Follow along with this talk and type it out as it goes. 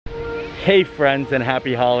Hey friends, and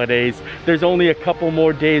happy holidays. There's only a couple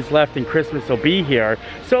more days left and Christmas will be here.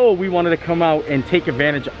 So we wanted to come out and take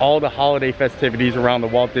advantage of all the holiday festivities around the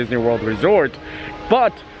Walt Disney World Resort.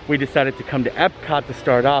 But we decided to come to Epcot to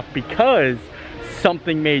start off because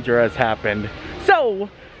something major has happened. So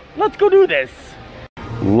let's go do this.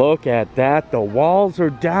 Look at that, the walls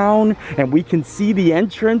are down and we can see the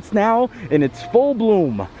entrance now in its full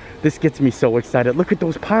bloom. This gets me so excited. Look at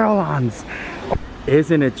those pylons.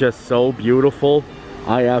 Isn't it just so beautiful?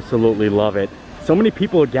 I absolutely love it. So many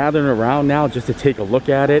people are gathering around now just to take a look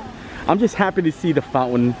at it. I'm just happy to see the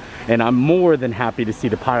fountain, and I'm more than happy to see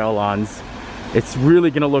the pylons. It's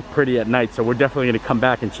really gonna look pretty at night, so we're definitely gonna come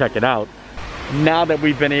back and check it out. Now that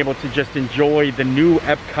we've been able to just enjoy the new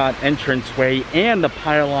Epcot entranceway and the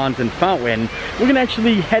pylons and fountain, we're gonna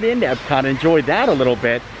actually head into Epcot and enjoy that a little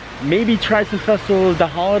bit. Maybe try some Festival of the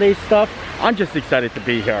Holiday stuff. I'm just excited to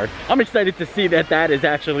be here. I'm excited to see that that is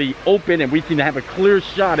actually open and we can have a clear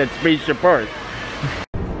shot at Spaceship Earth.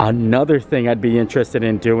 Another thing I'd be interested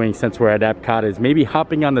in doing since we're at Epcot is maybe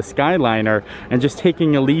hopping on the Skyliner and just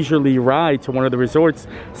taking a leisurely ride to one of the resorts,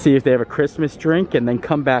 see if they have a Christmas drink, and then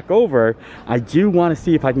come back over. I do want to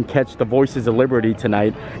see if I can catch the Voices of Liberty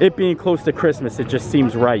tonight. It being close to Christmas, it just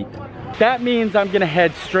seems right. That means I'm gonna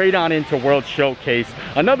head straight on into World Showcase.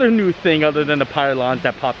 Another new thing other than the pylons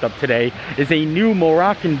that popped up today is a new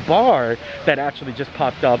Moroccan bar that actually just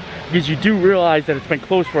popped up, because you do realize that it's been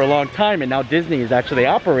closed for a long time and now Disney is actually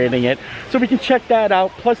operating it. So we can check that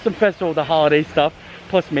out, plus some Festival of the Holiday stuff,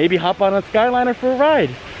 plus maybe hop on a Skyliner for a ride.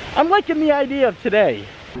 I'm liking the idea of today.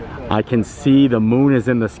 I can see the moon is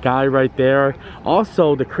in the sky right there.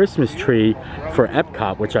 Also the Christmas tree for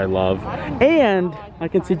Epcot, which I love. And I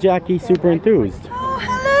can see Jackie super enthused. Oh,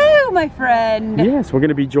 hello, my friend. Yes, we're going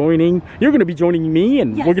to be joining, you're going to be joining me,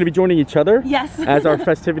 and yes, we're going to be joining each other. Yes. As our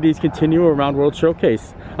festivities continue around World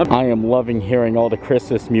Showcase. I am loving hearing all the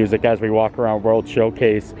Christmas music as we walk around World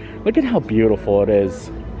Showcase. Look at how beautiful it is.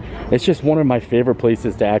 It's just one of my favorite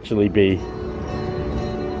places to actually be.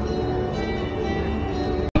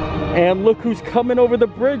 And look who's coming over the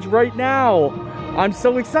bridge right now. I'm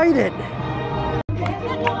so excited.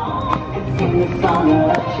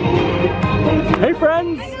 Hey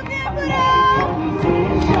friends.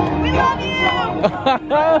 We love you.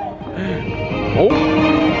 Oh.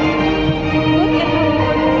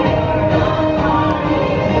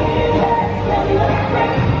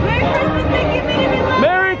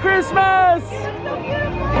 Merry Christmas.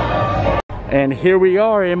 And here we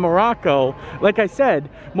are in Morocco. Like I said,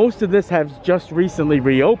 most of this has just recently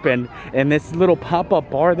reopened, and this little pop-up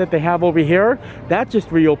bar that they have over here, that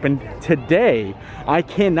just reopened today. I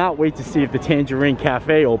cannot wait to see if the Tangerine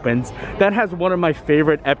Cafe opens. That has one of my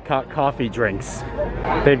favorite Epcot coffee drinks.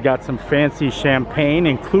 They've got some fancy champagne,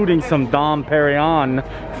 including some Dom Perignon,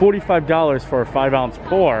 $45 for a 5-ounce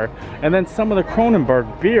pour, and then some of the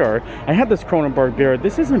Kronenbourg beer. I had this Kronenbourg beer.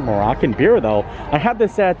 This isn't Moroccan beer though. I had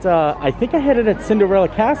this at, I think I had it at Cinderella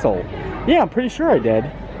Castle. Yeah, I'm pretty sure I did.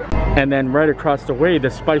 And then right across the way, the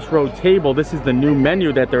Spice Road table. This is the new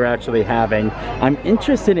menu that they're actually having. I'm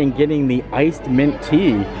interested in getting the iced mint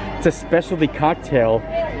tea. It's a specialty cocktail.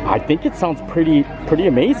 I think it sounds pretty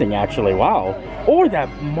amazing actually. Wow. Or that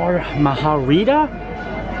Maharita?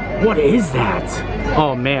 What is that?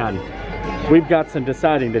 Oh man, we've got some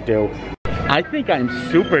deciding to do. I think I'm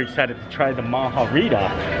super excited to try the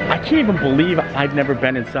Maharita. I can't even believe I've never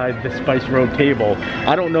been inside the Spice Road table.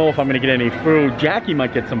 I don't know if I'm gonna get any food. Jackie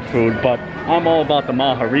might get some food, but I'm all about the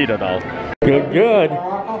Maharita though. Good, good.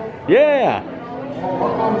 Yeah.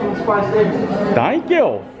 Thank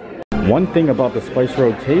you. One thing about the Spice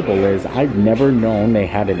Road table is I've never known they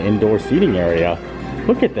had an indoor seating area.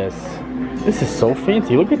 Look at this. This is so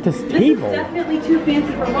fancy. Look at this table. This is definitely too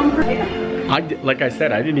fancy for one person. Like I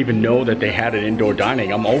said, I didn't even know that they had an indoor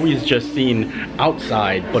dining. I'm always just seeing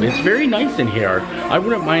outside, but it's very nice in here. I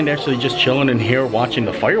wouldn't mind actually just chilling in here watching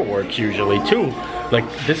the fireworks usually too. Like,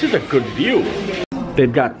 this is a good view.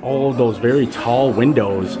 They've got all of those very tall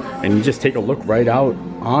windows, and you just take a look right out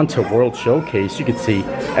onto World Showcase. You can see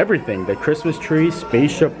everything, the Christmas tree,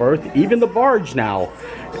 Spaceship Earth, even the barge now.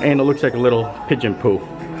 And it looks like a little pigeon poo.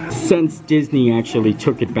 Since Disney actually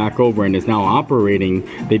took it back over and is now operating,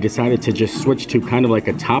 they decided to just switch to kind of like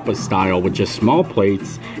a tapas style with just small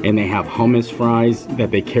plates, and they have hummus fries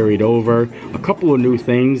that they carried over. A couple of new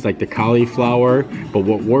things like the cauliflower, but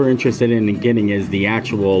what we're interested in getting is the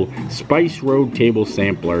actual Spice Road table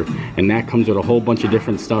sampler, and that comes with a whole bunch of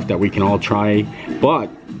different stuff that we can all try. But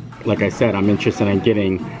like I said, I'm interested in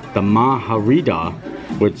getting the Maharita,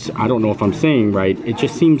 which I don't know if I'm saying right. It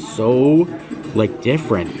just seems so like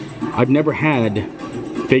different. I've never had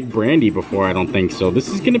big brandy before, I don't think so. This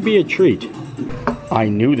is gonna be a treat. I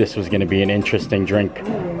knew this was gonna be an interesting drink.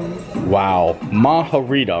 Wow,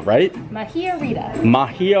 Maharita, right? Mahiarita.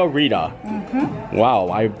 Mahiarita. Wow,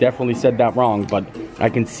 I definitely said that wrong, but I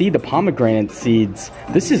can see the pomegranate seeds.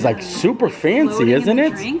 This is like super fancy, isn't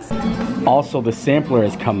it? Also, the sampler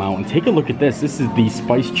has come out, and take a look at this. This is the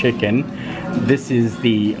spiced chicken. This is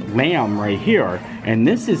the lamb right here, and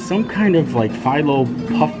this is some kind of like phyllo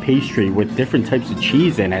puff pastry with different types of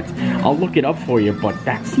cheese in it. I'll look it up for you, but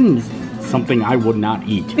that seems something I would not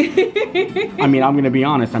eat. I mean, I'm gonna be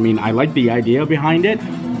honest. I mean, I like the idea behind it,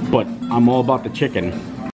 but I'm all about the chicken.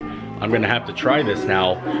 I'm gonna have to try this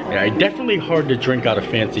now. Yeah, it's definitely hard to drink out of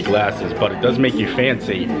fancy glasses, but it does make you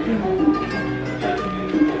fancy.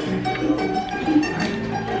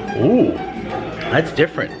 Ooh, that's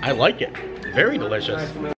different. I like it. Very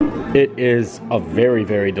delicious. It is a very,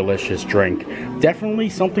 very delicious drink. Definitely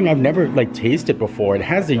something I've never like tasted before. It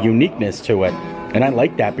has a uniqueness to it. And I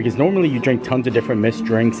like that because normally you drink tons of different mixed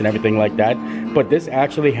drinks and everything like that. But this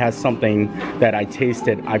actually has something that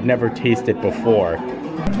I've never tasted before.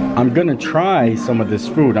 I'm gonna try some of this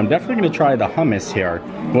food. I'm definitely gonna try the hummus here.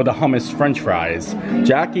 Well, the hummus French fries.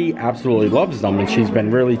 Jackie absolutely loves them and she's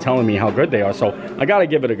been really telling me how good they are. So I gotta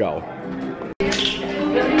give it a go.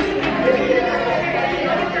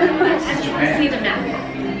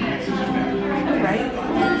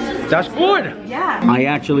 That's good. Yeah. I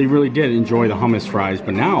actually really did enjoy the hummus fries,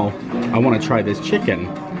 but now I want to try this chicken.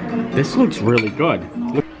 This looks really good.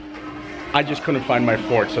 I just couldn't find my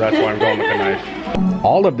fork, so that's why I'm going with the knife.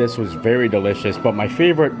 All of this was very delicious, but my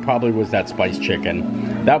favorite probably was that spiced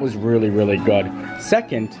chicken. That was really, really good.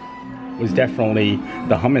 Second was definitely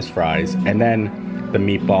the hummus fries, and then the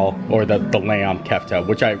meatball, or the lamb kefta,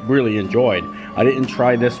 which I really enjoyed. I didn't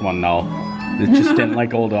try this one though. It just didn't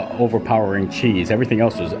like all the overpowering cheese. Everything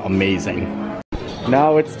else was amazing.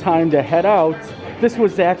 Now it's time to head out. This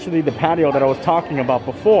was actually the patio that I was talking about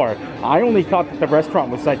before. I only thought that the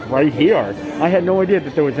restaurant was like right here. I had no idea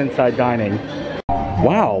that there was inside dining.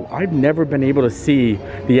 Wow, I've never been able to see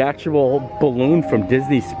the actual balloon from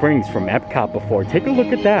Disney Springs from Epcot before. Take a look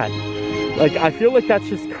at that. Like, I feel like that's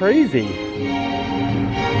just crazy.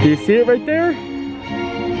 Do you see it right there?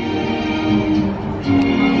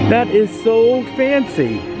 That is so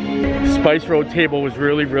fancy. Spice Road table was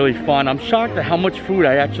really, really fun. I'm shocked at how much food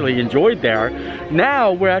I actually enjoyed there.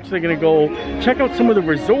 Now we're actually gonna go check out some of the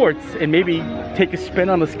resorts and maybe take a spin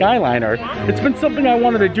on the Skyliner. It's been something I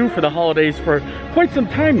wanted to do for the holidays for quite some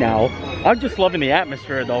time now. I'm just loving the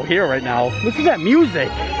atmosphere though here right now. Listen to that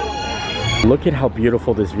music. Look at how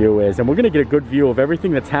beautiful this view is, and we're gonna get a good view of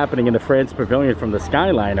everything that's happening in the France Pavilion from the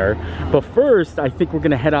Skyliner. But first, I think we're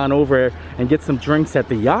gonna head on over and get some drinks at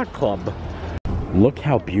the Yacht Club. Look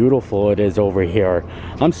how beautiful it is over here.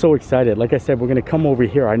 I'm so excited. Like I said, we're gonna come over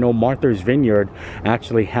here. I know Martha's Vineyard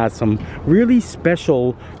actually has some really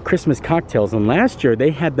special Christmas cocktails, and last year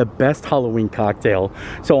they had the best Halloween cocktail.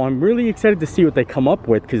 So I'm really excited to see what they come up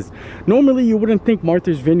with, because normally you wouldn't think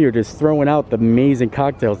Martha's Vineyard is throwing out the amazing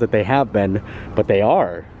cocktails that they have been, but they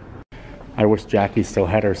are. I wish Jackie still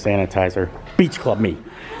had her sanitizer. Beach Club me.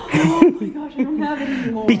 Oh my gosh, I don't have it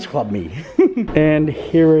anymore. Beach Club me. And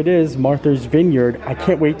here it is, Martha's Vineyard. I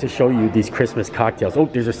can't wait to show you these Christmas cocktails. Oh,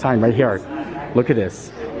 there's a sign right here. Look at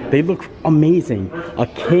this. They look amazing. A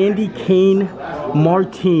candy cane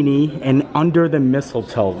martini and under the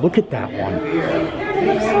mistletoe. Look at that one. They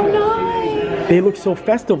look so nice. They look so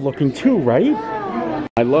festive looking too, right?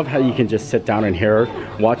 I love how you can just sit down in here,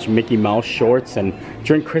 watch Mickey Mouse shorts, and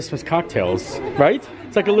drink Christmas cocktails, right?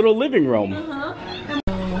 It's like a little living room.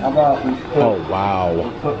 How about we put,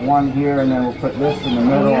 wow. Put one here, and then we'll put this in the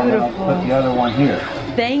middle, and then I'll put the other one here.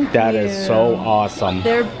 Thank you. That is so awesome.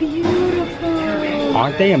 They're beautiful.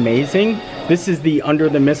 Aren't they amazing? This is the under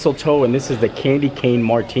the mistletoe, and this is the candy cane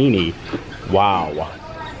martini. Wow.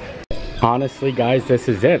 Honestly, guys, this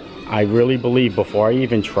is it. I really believe before I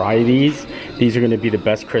even try these are going to be the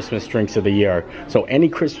best Christmas drinks of the year. So any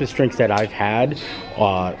Christmas drinks that I've had,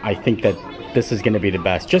 I think that this is going to be the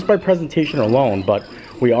best. Just by presentation alone, but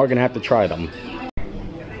we are going to have to try them.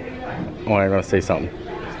 Oh, I'm going to say something.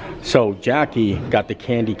 So Jackie got the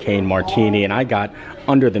candy cane martini, and I got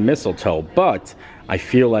under the mistletoe, but I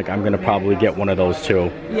feel like I'm going to probably get one of those too.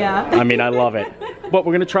 Yeah. I mean, I love it. But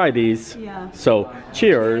we're going to try these. Yeah. So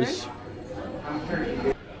cheers.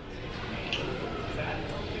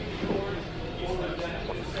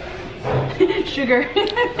 Sugar.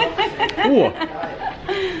 Ooh,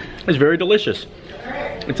 it's very delicious.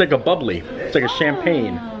 It's like a bubbly. It's like a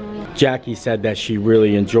champagne. Jackie said that she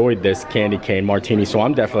really enjoyed this candy cane martini, so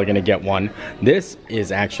I'm definitely gonna get one. This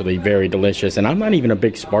is actually very delicious, and I'm not even a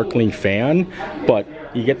big sparkling fan, but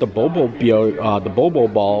you get the bobo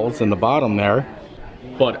balls in the bottom there.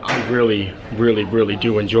 But I really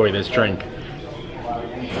do enjoy this drink.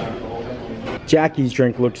 Jackie's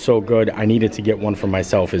drink looked so good, I needed to get one for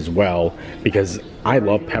myself as well, because I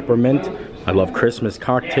love peppermint, I love Christmas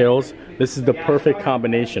cocktails. This is the perfect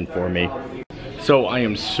combination for me. So I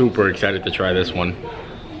am super excited to try this one.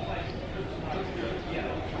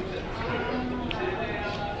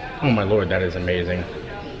 Oh my lord, that is amazing.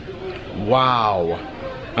 Wow.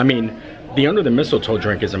 I mean, the under the mistletoe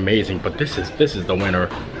drink is amazing, but this is the winner.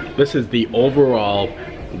 This is the overall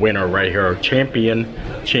winner right here. Champion.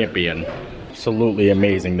 Absolutely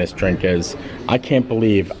amazing this drink is. I can't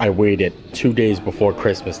believe I waited 2 days before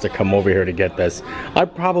Christmas to come over here to get this. I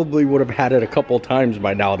probably would have had it a couple times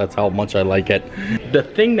by now. That's how much I like it. The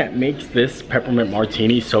thing that makes this peppermint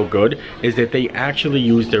martini so good is that they actually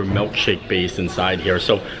use their milkshake base inside here.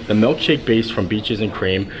 So the milkshake base from Beaches and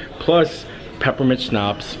Cream plus peppermint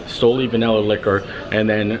schnapps, Stoli vanilla liquor, and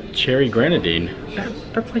then cherry grenadine.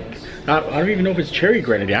 That's like, I don't even know if it's cherry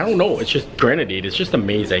grenadine. I don't know. It's just grenadine. It's just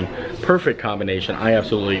amazing. Perfect combination. I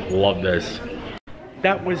absolutely love this.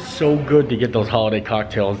 That was so good to get those holiday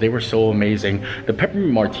cocktails. They were so amazing. The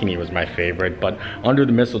peppermint martini was my favorite, but under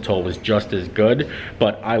the mistletoe was just as good.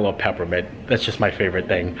 But I love peppermint. That's just my favorite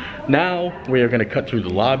thing. Now we are going to cut through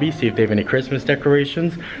the lobby, see if they have any Christmas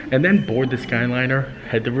decorations, and then board the Skyliner,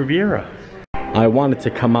 head to Riviera. I wanted to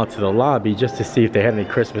come out to the lobby just to see if they had any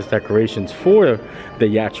Christmas decorations for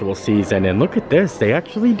the actual season, and look at this, they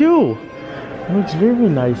actually do. It looks very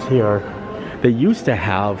nice here. They used to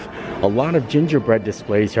have a lot of gingerbread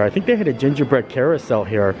displays here. I think they had a gingerbread carousel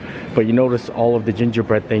here, but you notice all of the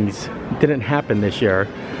gingerbread things didn't happen this year.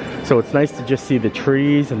 So it's nice to just see the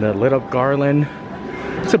trees and the lit up garland.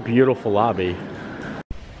 It's a beautiful lobby.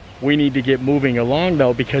 We need to get moving along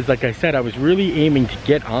though, because like I said, I was really aiming to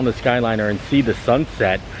get on the Skyliner and see the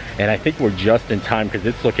sunset, and I think we're just in time because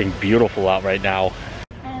it's looking beautiful out right now.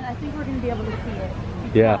 And I think we're going to be able to see it.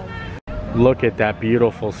 Yeah, look at that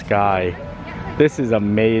beautiful sky. This is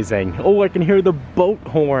amazing. Oh, I can hear the boat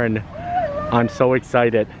horn. I'm so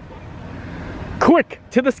excited. Quick,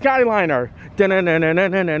 to the Skyliner.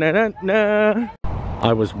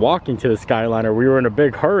 I was walking to the Skyliner. We were in a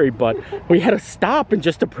big hurry, but we had to stop and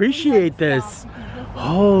just appreciate this.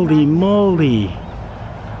 Holy moly.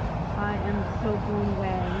 I am so blown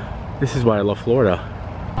away. This is why I love Florida.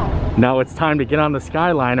 Now it's time to get on the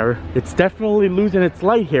Skyliner. It's definitely losing its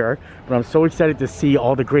light here, but I'm so excited to see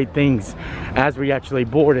all the great things as we actually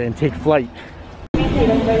board it and take flight.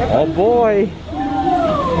 Oh boy.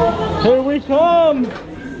 Here we come.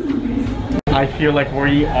 I feel like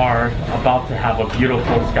we are about to have a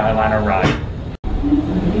beautiful Skyliner ride.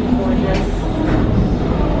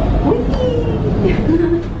 Oh,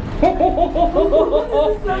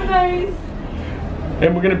 this is so nice.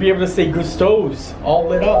 And we're gonna be able to say Gusto's all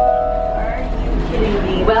lit up. Are you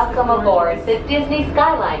kidding me? Welcome aboard the Disney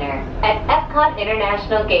Skyliner at Epcot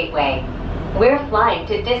International Gateway. We're flying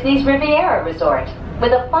to Disney's Riviera Resort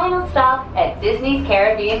with a final stop at Disney's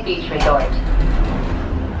Caribbean Beach Resort.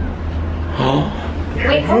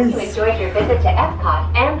 We hope you enjoyed your visit to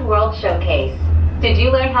Epcot and World Showcase. Did you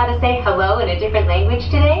learn how to say hello in a different language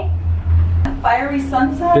today? Fiery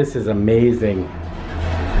sunset? This is amazing.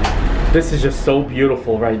 This is just so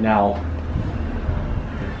beautiful right now.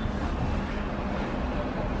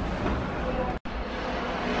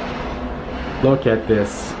 Look at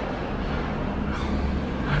this.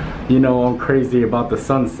 You know I'm crazy about the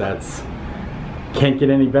sunsets. Can't get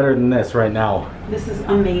any better than this right now. This is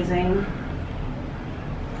amazing.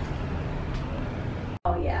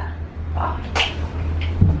 Oh yeah. Wow.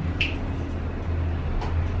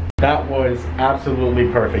 That was absolutely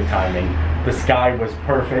perfect timing. The sky was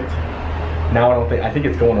perfect. Now I think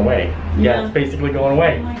it's going away. Yeah, it's basically going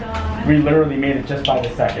away. Oh my god. We literally made it just by the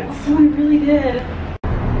seconds. Oh, we really did.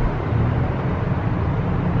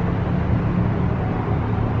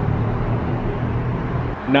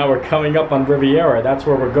 Now we're coming up on Riviera. That's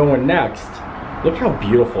where we're going next. Look how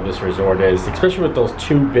beautiful this resort is, especially with those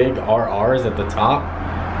two big RRs at the top.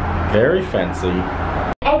 Very fancy.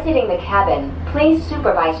 Exiting the cabin, please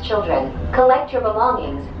supervise children, collect your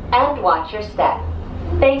belongings, and watch your step.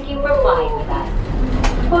 Thank you for flying with us.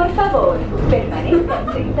 Por favor,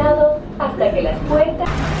 permanezcan sentados hasta que las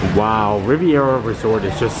puertas. Wow, Riviera Resort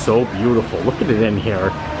is just so beautiful. Look at it in here.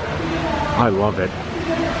 I love it.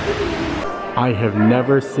 I have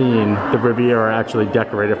never seen the Riviera actually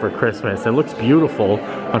decorated for Christmas. It looks beautiful.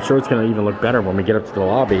 I'm sure it's gonna even look better when we get up to the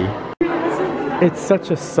lobby. It's such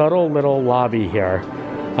a subtle little lobby here.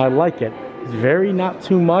 I like it. It's very not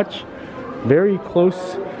too much, very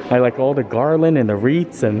close. I like all the garland and the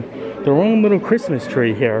wreaths and their own little Christmas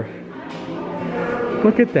tree here.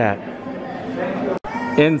 Look at that.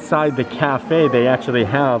 Inside the cafe, they actually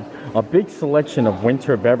have a big selection of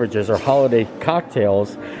winter beverages or holiday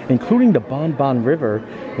cocktails, including the Bon Bon River.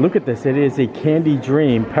 Look at this. It is a Candy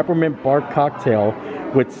Dream peppermint bark cocktail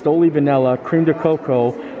with Stoli vanilla, cream de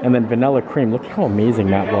cocoa, and then vanilla cream. Look how amazing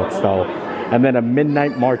that looks though. And then a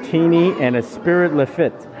midnight martini and a Spirit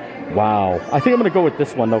Lafitte. Wow. I think I'm gonna go with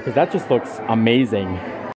this one though, because that just looks amazing.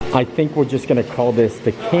 I think we're just gonna call this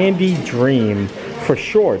the Candy Dream for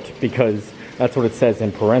short, because that's what it says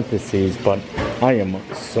in parentheses, but I am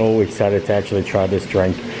so excited to actually try this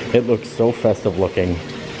drink. It looks so festive looking.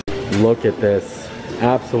 Look at this.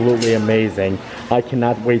 Absolutely amazing. I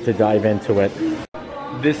cannot wait to dive into it.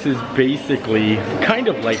 This is basically kind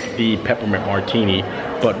of like the peppermint martini,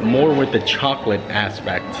 but more with the chocolate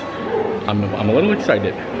aspect. I'm a little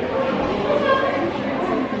excited.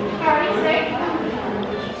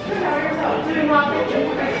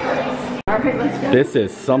 This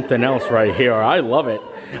is something else right here. I love it.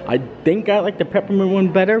 I think I like the peppermint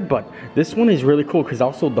one better, but this one is really cool because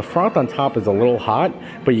also the froth on top is a little hot,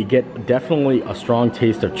 but you get definitely a strong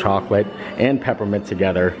taste of chocolate and peppermint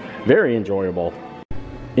together. Very enjoyable.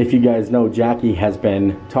 If you guys know, Jackie has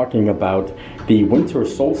been talking about the winter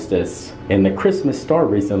solstice and the Christmas star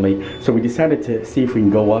recently, so we decided to see if we can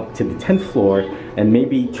go up to the 10th floor and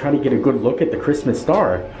maybe try to get a good look at the Christmas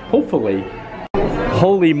star, hopefully.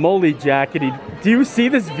 Holy moly, Jackie, do you see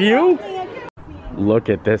this view? Look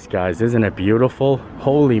at this, guys. Isn't it beautiful?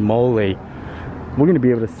 Holy moly. We're going to be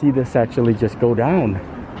able to see this actually just go down.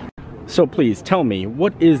 So please tell me,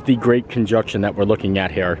 what is the great conjunction that we're looking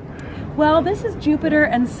at here? Well, this is Jupiter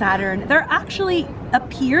and Saturn. They're actually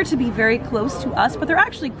appear to be very close to us, but they're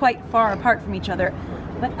actually quite far apart from each other.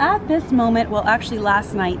 But at this moment, well, actually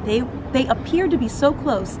last night, they appeared to be so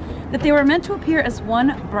close that they were meant to appear as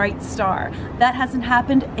one bright star. That hasn't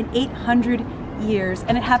happened in 800 years,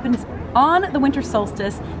 and it happens on the winter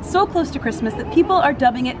solstice, so close to Christmas that people are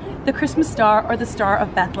dubbing it the Christmas star or the Star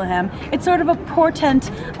of Bethlehem. It's sort of a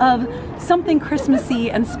portent of something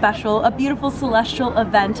Christmassy and special, a beautiful celestial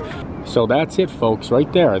event. So that's it, folks,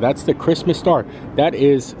 right there. That's the Christmas star. That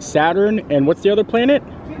is Saturn, and what's the other planet?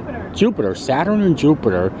 Jupiter. Saturn and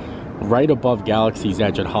Jupiter, right above Galaxy's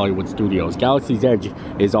Edge at Hollywood Studios. Galaxy's Edge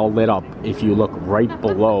is all lit up if you look right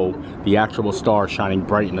below the actual star shining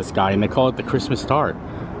bright in the sky, and they call it the Christmas star.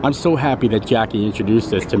 I'm so happy that Jackie introduced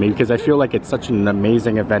this to me because I feel like it's such an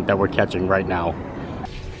amazing event that we're catching right now.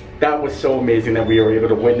 That was so amazing that we were able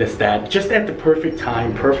to witness that just at the perfect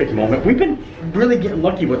time, perfect moment. We've been really getting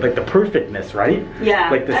lucky with like the perfectness, right? Yeah,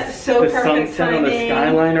 like that's so perfect sunset timing on the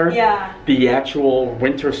Skyliner. Yeah. The actual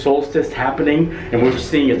winter solstice happening, and we're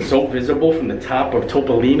seeing it so visible from the top of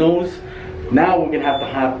Topolino's. Now we're gonna have to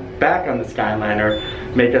hop back on the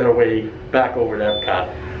Skyliner, make our way back over to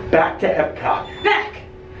Epcot. Back to Epcot. Back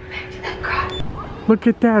to Epcot. Look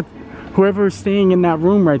at that. Whoever is staying in that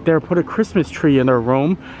room right there put a Christmas tree in their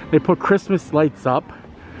room. They put Christmas lights up.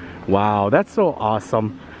 Wow, that's so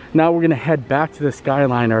awesome. Now we're gonna head back to the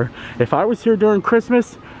Skyliner. If I was here during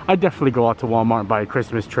Christmas, I'd definitely go out to Walmart and buy a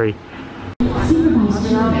Christmas tree.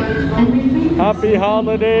 Happy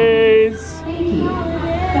holidays!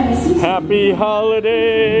 Happy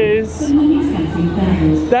holidays!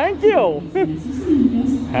 Thank you!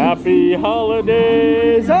 Happy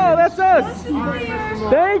holidays! Oh, that's us!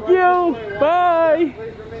 Thank you! Bye!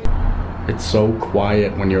 It's so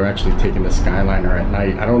quiet when you're actually taking the Skyliner at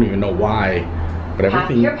night. I don't even know why, but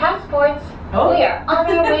everything... Pack your passports. Oh, we are on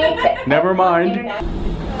our way to... Never mind.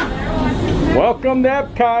 Welcome to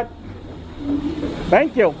Epcot.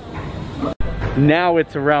 Thank you. Now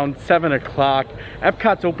it's around 7 o'clock.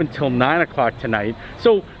 Epcot's open till 9 o'clock tonight.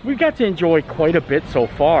 So we got to enjoy quite a bit so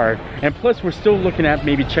far. And plus we're still looking at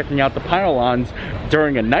maybe checking out the Pylons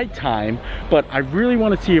during a nighttime. But I really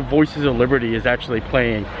want to see if Voices of Liberty is actually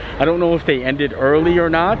playing. I don't know if they ended early or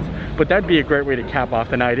not, but that'd be a great way to cap off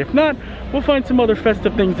the night. If not, we'll find some other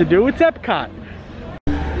festive things to do. It's Epcot.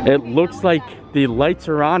 It looks like the lights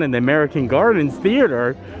are on in the American Gardens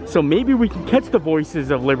Theater, so maybe we can catch the Voices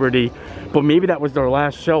of Liberty, but maybe that was their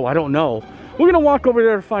last show. I don't know. We're gonna walk over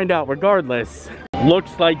there to find out regardless.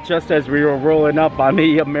 Looks like just as we were rolling up on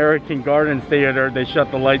the American Gardens Theater, they shut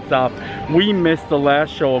the lights off. We missed the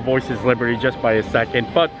last show of Voices of Liberty just by a second,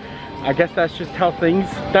 but I guess that's just how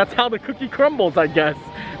that's how the cookie crumbles, I guess.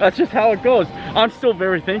 That's just how it goes. I'm still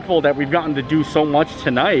very thankful that we've gotten to do so much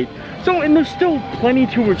tonight. And there's still plenty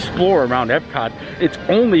to explore around Epcot. It's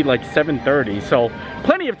only like 7:30, so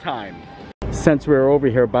plenty of time. since we were over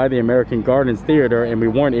here by the American Gardens Theater and we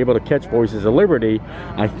weren't able to catch Voices of Liberty,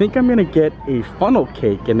 I think I'm gonna get a funnel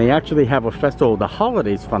cake. And they actually have a Festival of the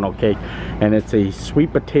Holidays funnel cake, and it's a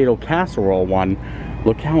sweet potato casserole one.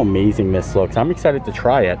 Look how amazing this looks. I'm excited to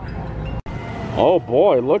try it. Oh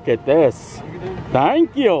boy, look at this.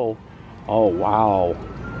 Thank you. Oh wow.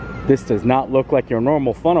 This does not look like your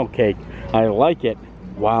normal funnel cake. I like it.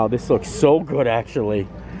 Wow, this looks so good actually.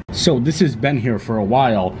 So this has been here for a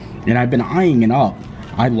while and I've been eyeing it up.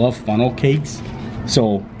 I love funnel cakes,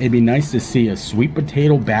 so it'd be nice to see a sweet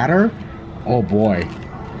potato batter. Oh boy.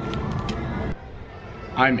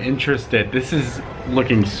 I'm interested. This is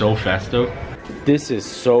looking so festive. This is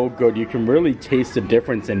so good. You can really taste the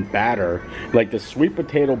difference in batter. Like the sweet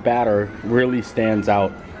potato batter really stands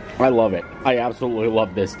out. I love it. I absolutely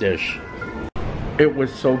love this dish. It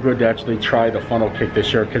was so good to actually try the funnel cake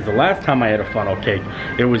this year, because the last time I had a funnel cake,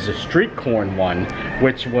 it was a street corn one,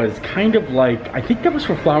 which was kind of like, I think that was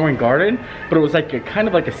for Flower and Garden, but it was like a kind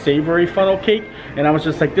of like a savory funnel cake, and I was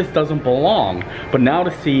just like, this doesn't belong. But now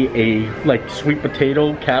to see a like sweet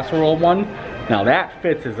potato casserole one, now that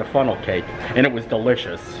fits as a funnel cake, and it was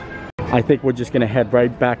delicious. I think we're just gonna head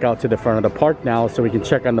right back out to the front of the park now so we can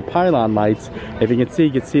check on the pylon lights. If you can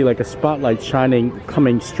see like a spotlight shining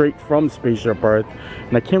coming straight from Spaceship Earth.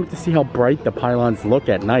 And I can't wait to see how bright the pylons look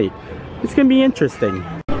at night. It's gonna be interesting.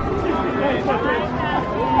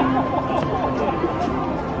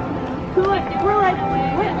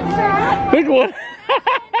 Big one.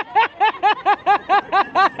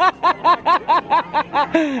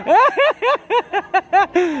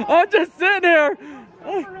 I'm just sitting here.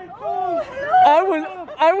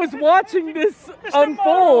 I was watching this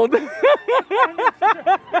unfold. You're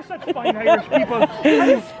such fine Irish people.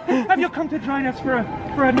 Have you come to join us for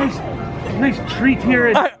a nice treat here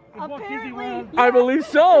at Walt Disney World? I believe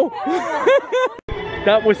so.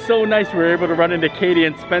 That was so nice. We were able to run into Katie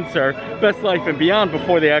and Spencer, Best Life and Beyond,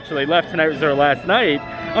 before they actually left. Tonight was their last night.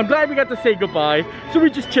 I'm glad we got to say goodbye. So we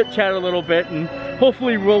just chit-chat a little bit, and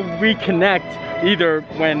hopefully we'll reconnect either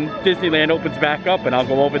when Disneyland opens back up and I'll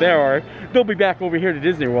go over there, or they'll be back over here to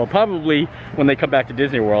Disney World. Probably when they come back to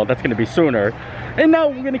Disney World. That's going to be sooner. And now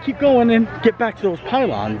we're going to keep going and get back to those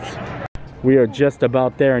pylons. We are just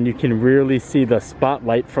about there, and you can really see the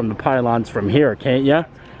spotlight from the pylons from here, can't you?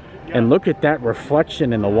 And look at that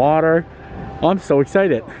reflection in the water. I'm so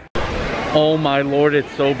excited. Oh my Lord, it's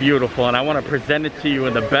so beautiful, and I want to present it to you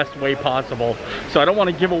in the best way possible. So I don't want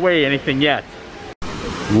to give away anything yet.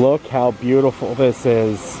 Look how beautiful this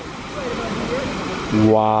is.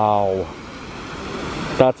 Wow.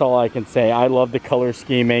 That's all I can say. I love the color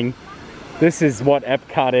scheming. This is what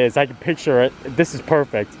Epcot is. I can picture it. This is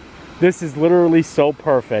perfect. This is literally so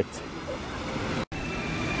perfect.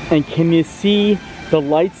 And can you see the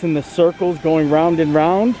lights in the circles going round and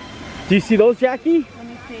round? Do you see those, Jackie? Let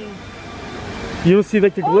me see. You don't see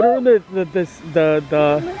like the glitter in the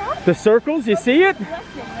circles? You see it?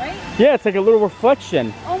 Right? Yeah, it's like a little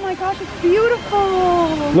reflection. Oh my gosh, it's beautiful.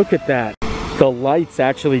 Look at that. The lights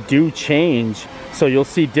actually do change. So you'll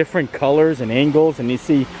see different colors and angles, and you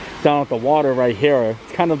see down at the water right here,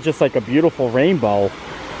 it's kind of just like a beautiful rainbow.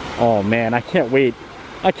 Oh man, I can't wait.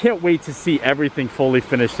 I can't wait to see everything fully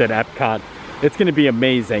finished at Epcot. It's gonna be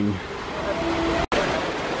amazing.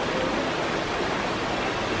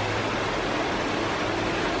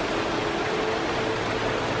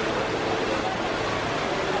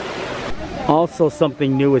 Also,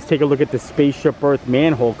 something new is take a look at the Spaceship Earth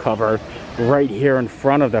manhole cover right here in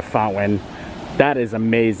front of the fountain. That is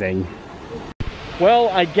amazing. Well,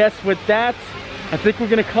 I guess with that, I think we're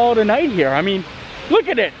gonna call it a night here. I mean, look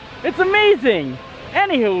at it. It's amazing.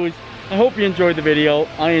 Anywho's, I hope you enjoyed the video.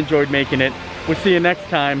 I enjoyed making it. We'll see you next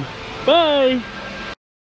time. Bye.